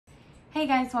Hey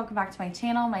guys, welcome back to my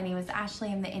channel. My name is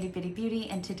Ashley, I'm the Itty Bitty Beauty,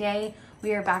 and today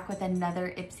we are back with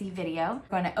another Ipsy video.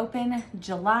 We're going to open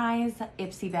July's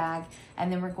Ipsy bag,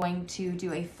 and then we're going to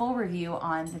do a full review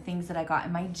on the things that I got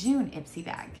in my June Ipsy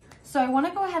bag. So I want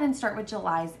to go ahead and start with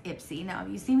July's Ipsy. Now, if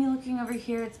you see me looking over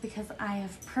here, it's because I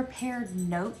have prepared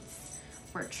notes.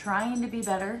 We're trying to be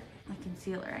better. My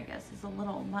concealer, I guess, is a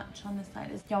little much on this side.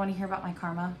 Y'all want to hear about my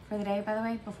karma for the day, by the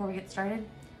way, before we get started?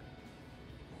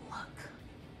 Look.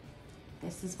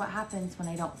 This is what happens when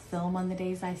I don't film on the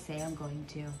days I say I'm going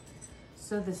to.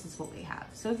 So this is what we have.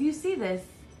 So if you see this,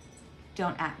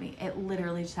 don't at me. It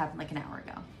literally just happened like an hour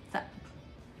ago. So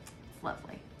it's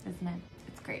lovely, isn't it?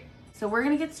 It's great. So we're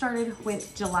gonna get started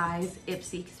with July's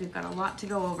Ipsy because we've got a lot to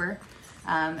go over.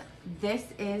 This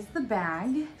is the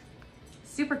bag.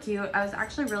 Super cute. I was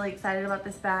actually really excited about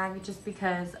this bag just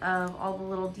because of all the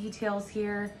little details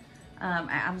here. I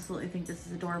absolutely think this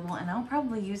is adorable, and I'll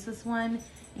probably use this one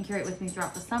and carry it with me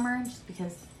throughout the summer just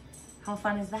because how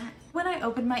fun is that? When I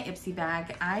opened my Ipsy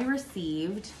bag, I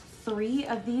received 3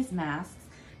 of these masks.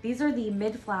 These are the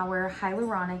MÍDFLOWER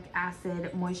Hyaluronic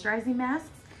Acid Moisturizing Masks.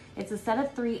 It's a set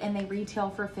of 3 and they retail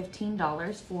for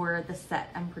 $15 for the set,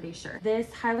 I'm pretty sure. This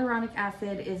hyaluronic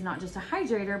acid is not just a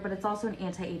hydrator, but it's also an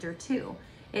anti-ager too.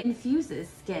 It infuses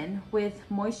skin with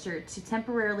moisture to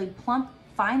temporarily plump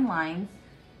fine lines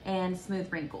and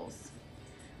smooth wrinkles.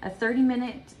 A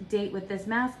 30-minute date with this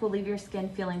mask will leave your skin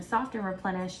feeling soft and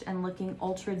replenished and looking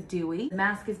ultra dewy. The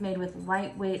mask is made with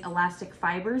lightweight elastic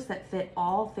fibers that fit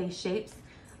all face shapes.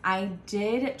 I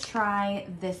did try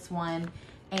this one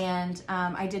and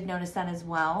I did notice that as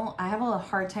well. I have a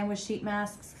hard time with sheet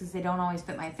masks because they don't always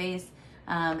fit my face.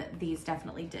 These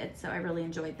definitely did, so I really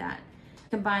enjoyed that.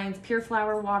 Combines pure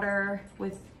flower water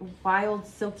with wild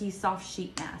silky soft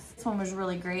sheet mask. This one was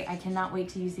really great. I cannot wait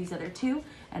to use these other 2,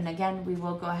 and again we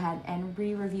will go ahead and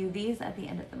re-review these at the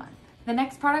end of the month. The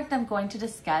next product I'm going to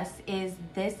discuss is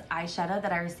this eyeshadow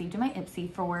that I received in my Ipsy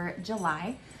for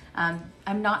July.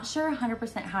 I'm not sure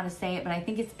 100% how to say it, but I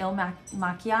think it's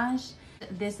Makiage.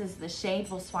 This is the shade.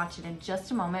 We'll swatch it in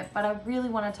just a moment, but I really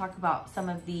want to talk about some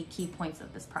of the key points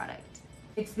of this product.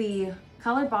 It's the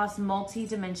Color Boss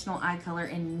Multi-Dimensional Eye Color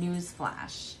in News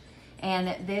Flash.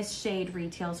 And this shade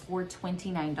retails for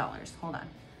 $29. Hold on.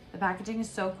 The packaging is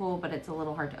so cool, but it's a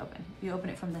little hard to open. You open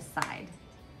it from the side.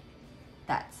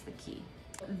 That's the key.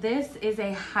 This is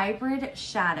a hybrid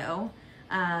shadow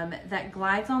that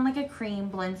glides on like a cream,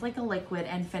 blends like a liquid,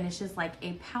 and finishes like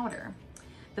a powder.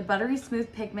 The buttery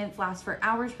smooth pigments last for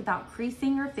hours without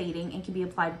creasing or fading and can be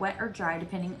applied wet or dry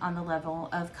depending on the level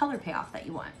of color payoff that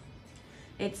you want.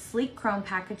 It's sleek chrome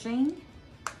packaging,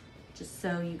 just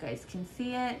so you guys can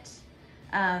see it.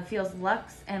 Feels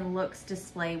luxe and looks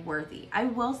display worthy. I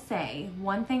will say,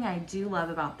 one thing I do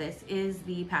love about this is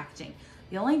the packaging.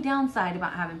 The only downside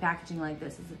about having packaging like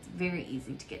this is it's very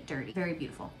easy to get dirty. Very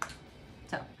beautiful.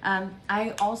 So,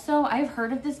 I've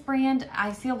heard of this brand.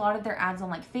 I see a lot of their ads on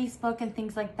like Facebook and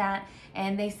things like that.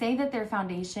 And they say that their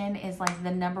foundation is like the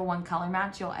 #1 color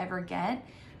match you'll ever get.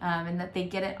 And that they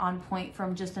get it on point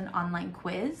from just an online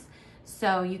quiz.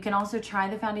 So you can also try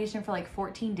the foundation for like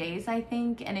 14 days, I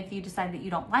think. And if you decide that you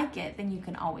don't like it, then you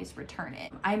can always return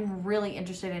it. I'm really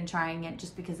interested in trying it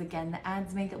just because, again, the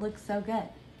ads make it look so good.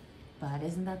 But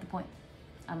isn't that the point?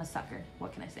 I'm a sucker.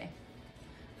 What can I say?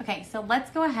 Okay, so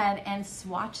let's go ahead and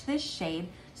swatch this shade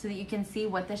so that you can see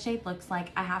what the shade looks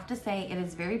like. I have to say it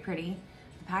is very pretty.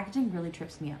 The packaging really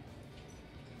trips me up.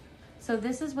 So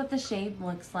this is what the shade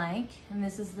looks like, and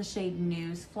this is the shade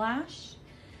News Flash.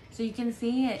 So you can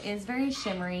see it is very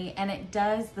shimmery, and it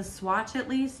does, the swatch at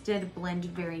least, did blend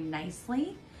very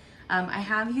nicely. I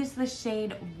have used the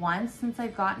shade once since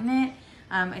I've gotten it.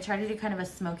 I tried to do kind of a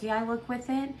smoky eye look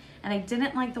with it, and I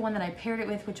didn't like the one that I paired it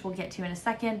with, which we'll get to in a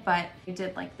second, but I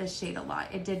did like this shade a lot.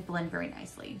 It did blend very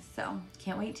nicely. So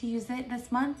can't wait to use it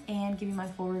this month and give you my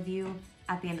full review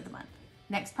at the end of the month.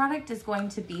 Next product is going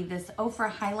to be this OFRA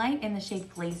highlight in the shade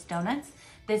Glazed Donuts.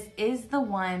 This is the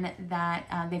one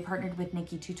that they partnered with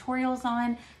NikkieTutorials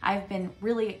on. I've been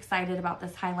really excited about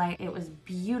this highlight. It was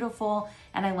beautiful,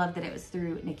 and I love that it was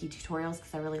through NikkieTutorials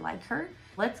because I really like her.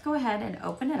 Let's go ahead and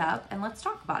open it up and let's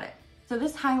talk about it. So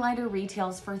this highlighter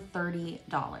retails for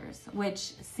 $30,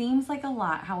 which seems like a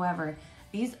lot. However,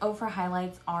 these OFRA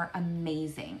highlights are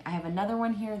amazing. I have another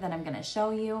one here that I'm gonna show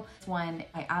you. This one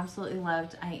I absolutely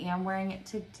loved. I am wearing it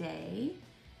today,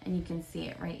 and you can see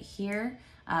it right here.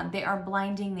 They are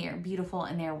blinding, they are beautiful,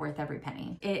 and they are worth every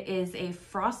penny. It is a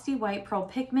frosty white pearl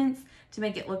pigments to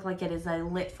make it look like it is a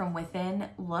lit from within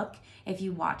look. If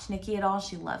you watch Nikki at all,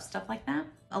 she loves stuff like that.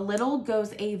 A little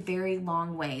goes a very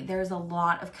long way. There's a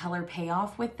lot of color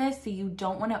payoff with this, so you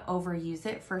don't want to overuse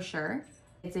it for sure.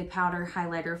 It's a powder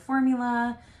highlighter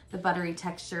formula. The buttery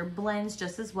texture blends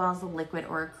just as well as a liquid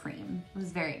or a cream. I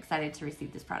was very excited to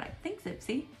receive this product. Thanks,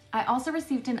 Ipsy. I also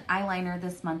received an eyeliner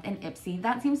this month in Ipsy.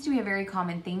 That seems to be a very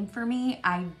common theme for me.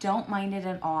 I don't mind it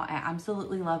at all. I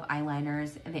absolutely love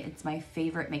eyeliners. It's my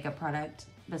favorite makeup product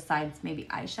besides maybe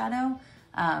eyeshadow.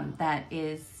 That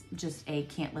is just a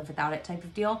can't live without it type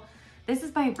of deal. This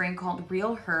is by a brand called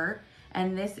REALHER,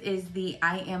 and this is the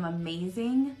I Am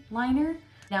Amazing liner.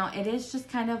 Now it is just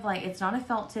kind of like, it's not a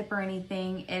felt tip or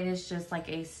anything. It is just like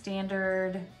a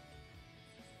standard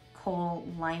kohl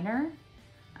liner.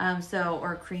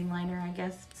 Or cream liner, I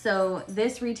guess. So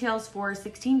this retails for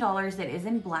 $16. It is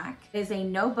in black. It is a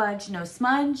no budge, no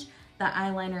smudge. The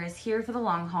eyeliner is here for the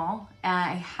long haul.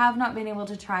 I have not been able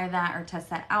to try that or test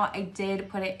that out. I did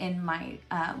put it in my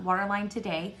waterline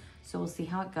today, so we'll see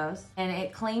how it goes. And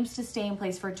it claims to stay in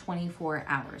place for 24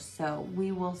 hours. So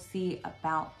we will see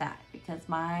about that because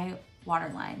my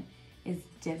waterline is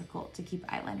difficult to keep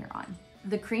eyeliner on.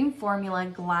 The cream formula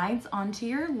glides onto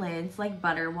your lids like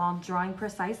butter while drawing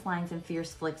precise lines and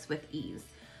fierce flicks with ease.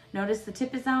 Notice the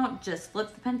tip is out, just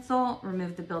flip the pencil,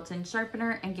 remove the built-in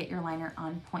sharpener, and get your liner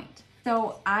on point.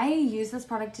 So I used this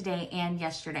product today and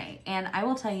yesterday, and I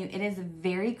will tell you, it is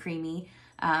very creamy.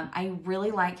 I really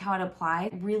like how it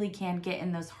applies. It really can get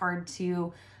in those hard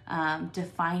to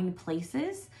define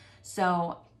places.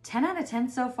 So 10 out of 10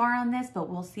 so far on this, but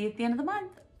we'll see at the end of the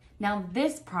month. Now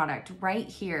this product right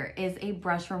here is a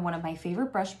brush from one of my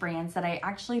favorite brush brands that I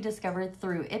actually discovered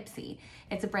through Ipsy.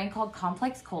 It's a brand called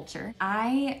Complex Culture.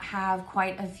 I have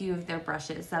quite a few of their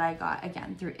brushes that I got,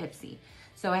 again, through Ipsy.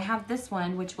 So I have this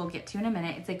one, which we'll get to in a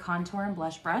minute. It's a contour and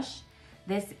blush brush.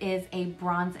 This is a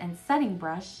bronze and setting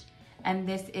brush, and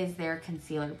this is their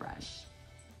concealer brush.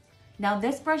 Now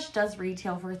this brush does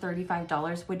retail for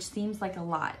 $35, which seems like a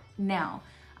lot. Now,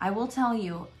 I will tell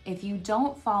you, if you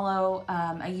don't follow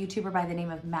a YouTuber by the name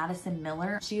of Madison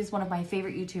Miller, she is one of my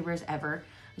favorite YouTubers ever.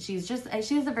 She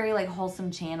has a very like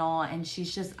wholesome channel, and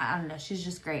she's just, I don't know, she's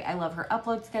just great. I love her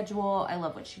upload schedule. I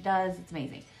love what she does. It's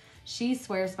amazing. She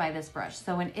swears by this brush.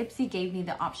 So when Ipsy gave me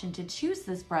the option to choose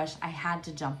this brush, I had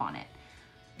to jump on it.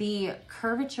 The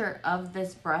curvature of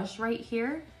this brush right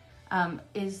here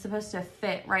is supposed to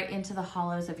fit right into the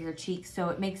hollows of your cheeks, so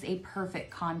it makes a perfect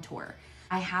contour.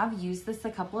 I have used this a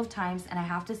couple of times, and I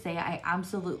have to say I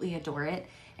absolutely adore it.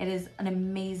 It is an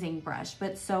amazing brush,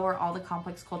 but so are all the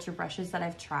Complex Culture brushes that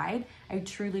I've tried. I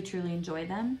truly, truly enjoy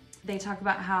them. They talk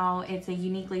about how it's a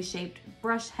uniquely shaped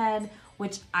brush head,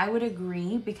 which I would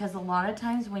agree, because a lot of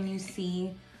times when you'll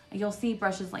see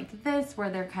brushes like this where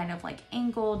they're kind of like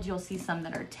angled, you'll see some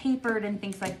that are tapered and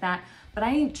things like that, but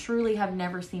I truly have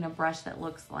never seen a brush that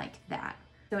looks like that.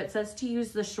 So it says to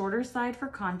use the shorter side for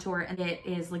contour, and it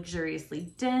is luxuriously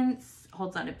dense,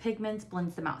 holds onto pigments,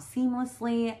 blends them out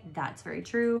seamlessly. That's very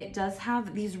true. It does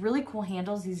have these really cool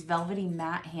handles. These velvety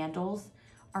matte handles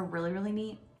are really, really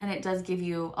neat. And it does give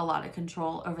you a lot of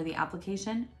control over the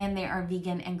application, and they are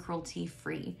vegan and cruelty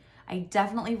free. I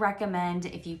definitely recommend,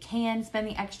 if you can spend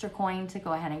the extra coin, to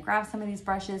go ahead and grab some of these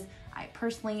brushes. I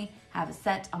personally have a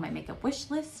set on my makeup wish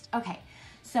list. Okay.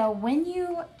 So when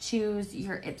you choose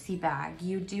your Ipsy bag,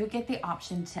 you do get the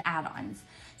option to add-ons.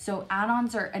 So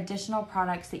add-ons are additional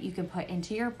products that you can put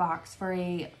into your box for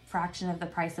a fraction of the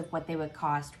price of what they would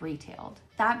cost retailed.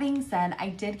 That being said, I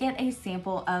did get a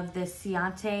sample of the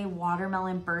Ciate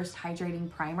Watermelon Burst Hydrating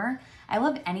Primer. I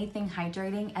love anything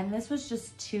hydrating, and this was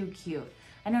just too cute.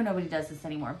 I know nobody does this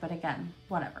anymore, but again,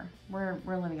 whatever. We're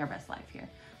living our best life here.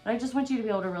 But I just want you to be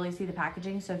able to really see the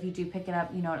packaging, so if you do pick it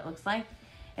up, you know what it looks like.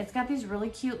 It's got these really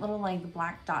cute little like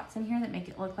black dots in here that make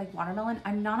it look like watermelon.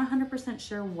 I'm not 100%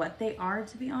 sure what they are,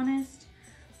 to be honest.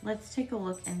 Let's take a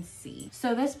look and see.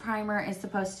 So this primer is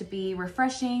supposed to be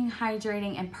refreshing,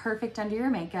 hydrating, and perfect under your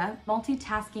makeup.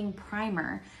 Multitasking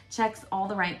primer checks all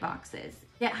the right boxes.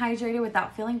 Get hydrated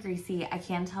without feeling greasy. I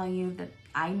can tell you that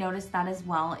I noticed that as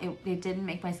well. It didn't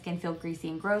make my skin feel greasy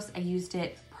and gross. I used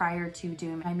it prior to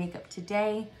doing my makeup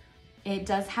today. It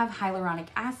does have hyaluronic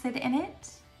acid in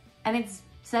it, and it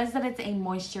says that it's a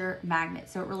moisture magnet,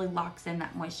 so it really locks in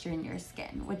that moisture in your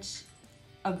skin, which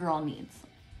a girl needs,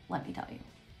 let me tell you.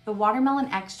 The watermelon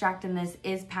extract in this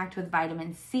is packed with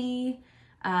vitamin C.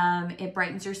 It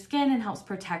brightens your skin and helps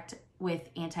protect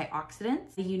with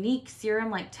antioxidants. The unique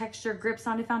serum-like texture grips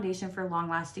onto foundation for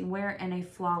long-lasting wear and a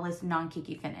flawless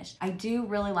non-cakey finish. I do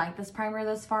really like this primer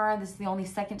thus far. This is the only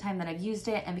second time that I've used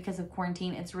it, and because of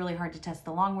quarantine, it's really hard to test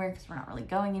the long wear because we're not really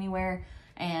going anywhere.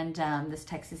 And this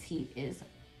Texas heat is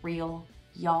real,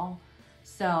 y'all.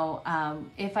 So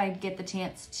if I get the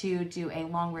chance to do a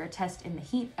long wear test in the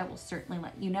heat, I will certainly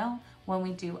let you know when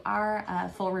we do our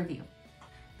full review.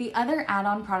 The other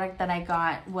add-on product that I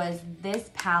got was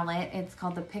this palette. It's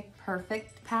called the Picture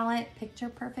Perfect palette,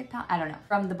 I don't know,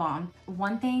 from TheBalm.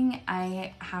 One thing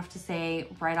I have to say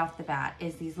right off the bat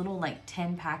is these little like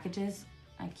 10 packages.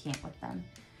 I can't with them.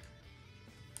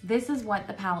 This is what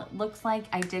the palette looks like.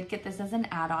 I did get this as an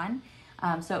add-on,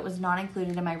 so it was not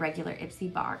included in my regular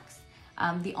Ipsy box.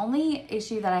 The only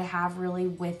issue that I have really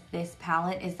with this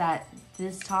palette is that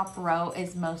this top row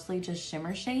is mostly just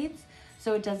shimmer shades.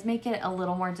 So it does make it a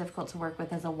little more difficult to work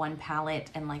with as a one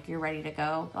palette and like you're ready to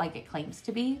go like it claims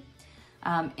to be.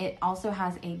 It also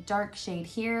has a dark shade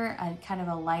here, a kind of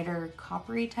a lighter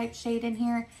coppery type shade in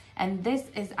here. And this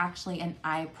is actually an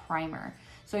eye primer.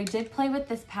 So I did play with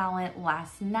this palette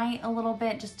last night a little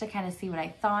bit just to kind of see what I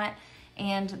thought.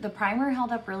 And the primer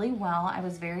held up really well. I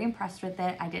was very impressed with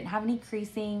it. I didn't have any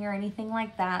creasing or anything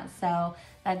like that. So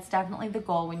that's definitely the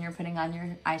goal when you're putting on your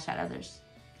eyeshadow. There's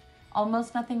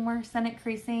almost nothing worse than it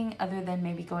creasing other than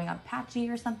maybe going up patchy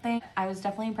or something. I was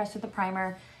definitely impressed with the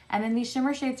primer. And then these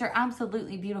shimmer shades are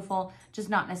absolutely beautiful, just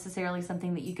not necessarily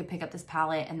something that you could pick up this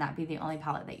palette and that be the only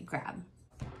palette that you grab.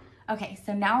 Okay,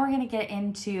 so now we're gonna get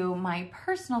into my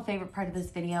personal favorite part of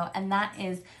this video, and that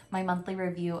is my monthly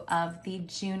review of the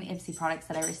June Ipsy products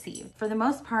that I received. For the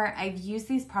most part, I've used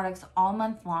these products all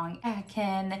month long. I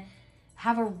can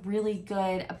have a really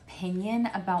good opinion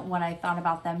about what I thought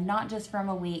about them, not just from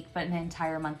a week, but an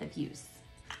entire month of use.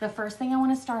 The first thing I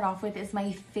want to start off with is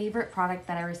my favorite product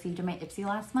that I received in my Ipsy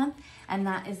last month, and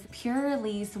that is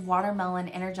Purlisse Watermelon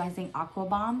Energizing Aqua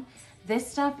Balm. This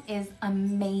stuff is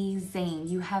amazing.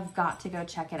 You have got to go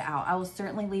check it out. I will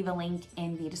certainly leave a link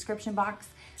in the description box.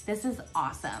 This is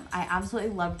awesome. I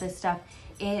absolutely love this stuff.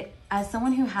 As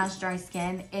someone who has dry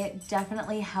skin, it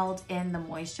definitely held in the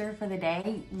moisture for the day.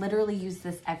 I literally use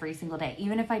this every single day.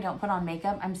 Even if I don't put on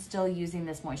makeup, I'm still using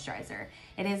this moisturizer.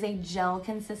 It is a gel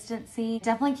consistency.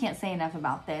 Definitely can't say enough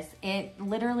about this. It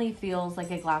literally feels like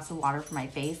a glass of water for my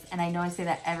face. And I know I say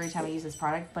that every time I use this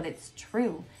product, but it's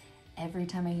true every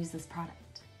time I use this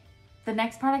product. The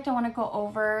next product I want to go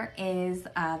over is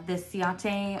this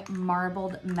Ciate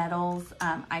Marbled Metals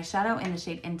eyeshadow in the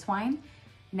shade Entwine.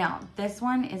 Now, this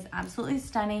one is absolutely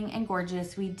stunning and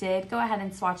gorgeous. We did go ahead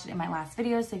and swatch it in my last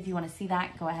video, so if you want to see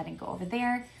that, go ahead and go over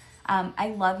there.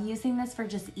 I love using this for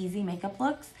just easy makeup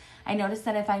looks. I noticed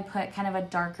that if I put kind of a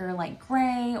darker like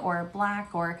gray or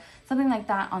black or something like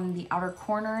that on the outer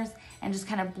corners and just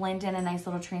kind of blend in a nice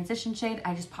little transition shade,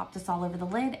 I just pop this all over the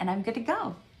lid and I'm good to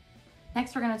go.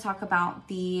 Next, we're going to talk about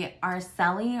the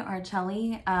Araceli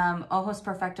Ojos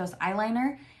Perfectos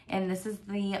eyeliner, and this is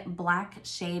the black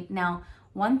shade. Now,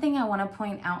 one thing I want to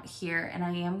point out here, and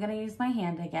I am going to use my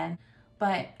hand again,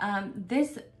 but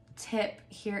this tip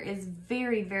here is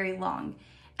very, very long.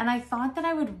 And I thought that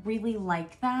I would really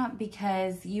like that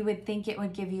because you would think it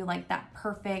would give you like that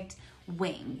perfect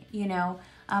wing, you know?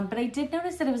 But I did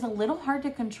notice that it was a little hard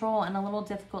to control and a little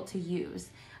difficult to use.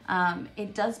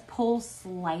 It does pull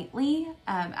slightly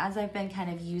as I've been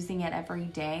kind of using it every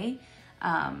day.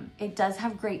 It does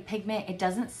have great pigment. It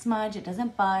doesn't smudge, it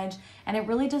doesn't budge, and it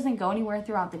really doesn't go anywhere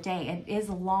throughout the day. It is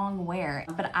long wear,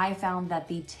 but I found that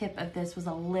the tip of this was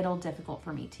a little difficult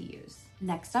for me to use.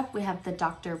 Next up, we have the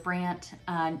Dr. Brandt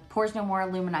Pores No More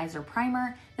Luminizer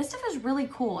Primer. This stuff is really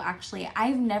cool, actually.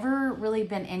 I've never really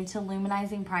been into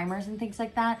luminizing primers and things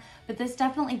like that, but this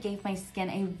definitely gave my skin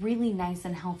a really nice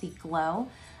and healthy glow.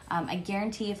 I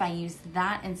guarantee if I used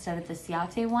that instead of the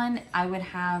Ciate one, I would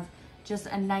have just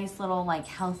a nice little like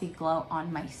healthy glow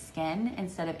on my skin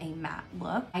instead of a matte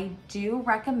look. I do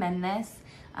recommend this.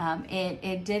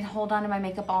 It did hold on to my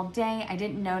makeup all day. I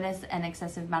didn't notice an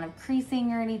excessive amount of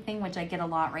creasing or anything, which I get a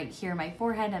lot right here in my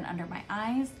forehead and under my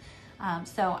eyes.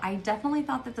 So I definitely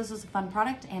thought that this was a fun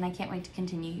product and I can't wait to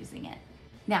continue using it.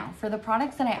 Now, for the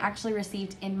products that I actually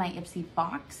received in my Ipsy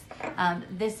box,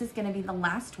 this is going to be the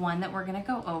last one that we're going to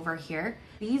go over here.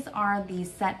 These are the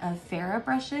set of F.A.R.A.H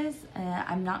brushes.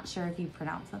 I'm not sure if you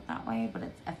pronounce it that way, but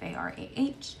it's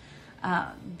F.A.R.A.H.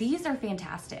 These are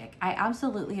fantastic. I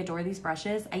absolutely adore these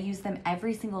brushes. I use them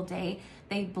every single day.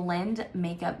 They blend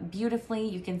makeup beautifully.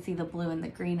 You can see the blue and the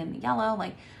green and the yellow.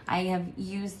 Like, I have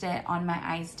used it on my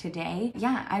eyes today.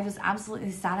 Yeah, I was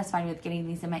absolutely satisfied with getting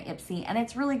these in my Ipsy, and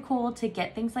it's really cool to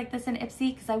get things like this in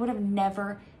Ipsy because I would have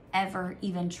never, ever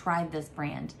even tried this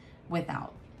brand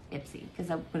without Ipsy because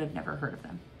I would have never heard of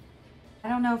them. I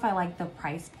don't know if I like the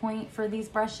price point for these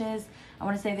brushes. I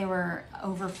want to say they were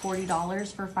over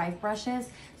 $40 for 5 brushes.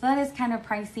 So that is kind of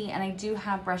pricey, and I do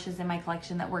have brushes in my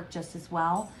collection that work just as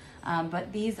well.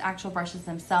 But these actual brushes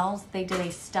themselves, they did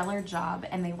a stellar job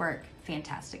and they work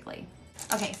fantastically.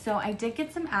 Okay, so I did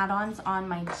get some add-ons on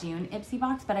my June Ipsy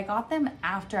box, but I got them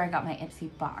after I got my Ipsy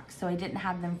box. So I didn't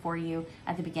have them for you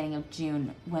at the beginning of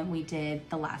June when we did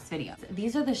the last video.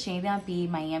 These are the Ciate B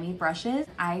Miami brushes.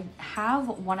 I have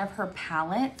one of her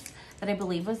palettes that I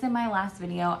believe was in my last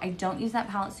video. I don't use that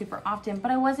palette super often,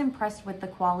 but I was impressed with the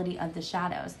quality of the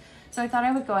shadows. So I thought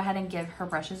I would go ahead and give her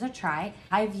brushes a try.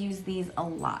 I've used these a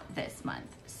lot this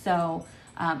month. So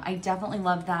I definitely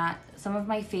love that. Some of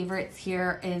my favorites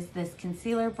here is this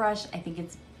concealer brush. I think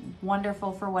it's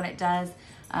wonderful for what it does.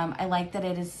 I like that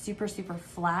it is super, super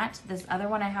flat. This other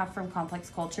one I have from Complex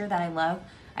Culture that I love,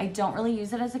 I don't really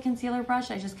use it as a concealer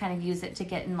brush. I just kind of use it to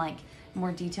get in like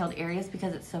more detailed areas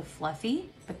because it's so fluffy.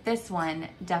 But this one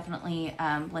definitely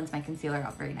blends my concealer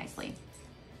out very nicely.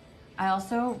 I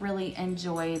also really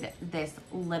enjoyed this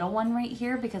little one right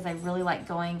here because I really like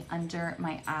going under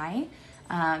my eye.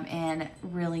 And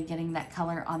really getting that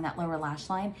color on that lower lash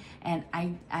line. And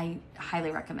I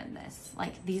highly recommend this.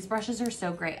 Like, these brushes are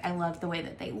so great. I love the way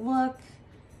that they look.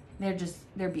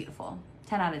 They're beautiful.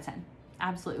 10 out of 10.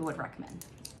 Absolutely would recommend.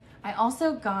 I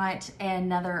also got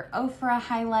another OFRA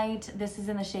highlight. This is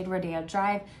in the shade Rodeo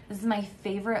Drive. This is my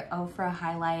favorite OFRA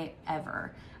highlight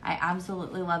ever. I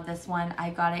absolutely love this one.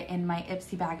 I got it in my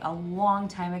Ipsy bag a long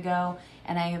time ago,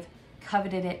 and I have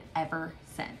coveted it ever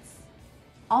since.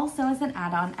 Also, as an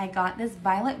add-on, I got this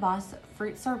Violet Voss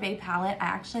Fruit Sorbet palette. I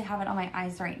actually have it on my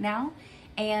eyes right now.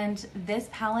 And this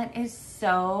palette is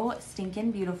so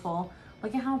stinking beautiful.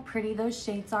 Look at how pretty those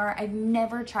shades are. I've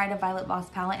never tried a Violet Voss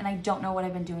palette, and I don't know what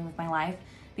I've been doing with my life.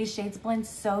 These shades blend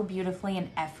so beautifully and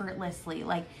effortlessly.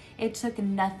 Like, it took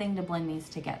nothing to blend these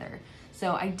together.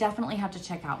 So I definitely have to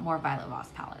check out more Violet Voss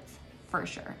palettes, for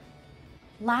sure.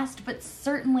 Last but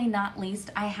certainly not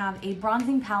least, I have a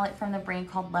bronzing palette from the brand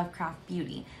called Lovecraft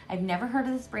Beauty. I've never heard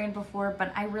of this brand before,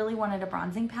 but I really wanted a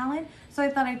bronzing palette, so I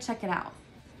thought I'd check it out.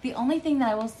 The only thing that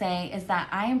I will say is that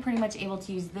I am pretty much able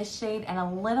to use this shade and a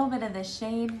little bit of this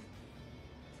shade.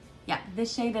 Yeah,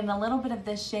 this shade and a little bit of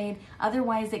this shade.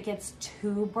 Otherwise, it gets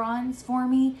too bronze for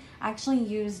me. I actually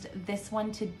used this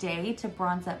one today to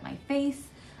bronze up my face.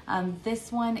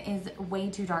 This one is way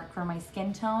too dark for my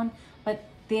skin tone, but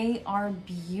they are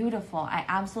beautiful. I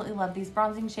absolutely love these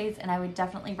bronzing shades, and I would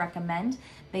definitely recommend.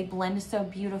 They blend so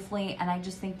beautifully, and I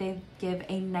just think they give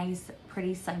a nice,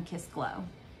 pretty sun-kissed glow.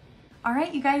 All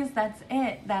right, you guys, that's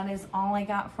it. That is all I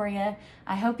got for you.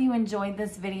 I hope you enjoyed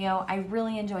this video. I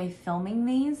really enjoy filming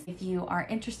these. If you are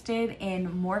interested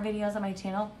in more videos on my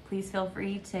channel, please feel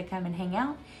free to come and hang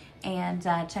out and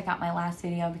check out my last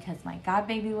video because my god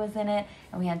baby was in it,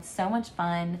 and we had so much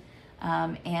fun.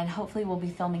 And hopefully we'll be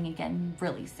filming again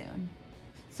really soon.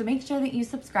 So make sure that you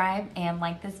subscribe and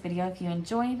like this video if you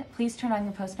enjoyed. Please turn on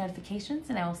your post notifications,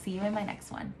 and I will see you in my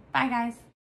next one. Bye, guys.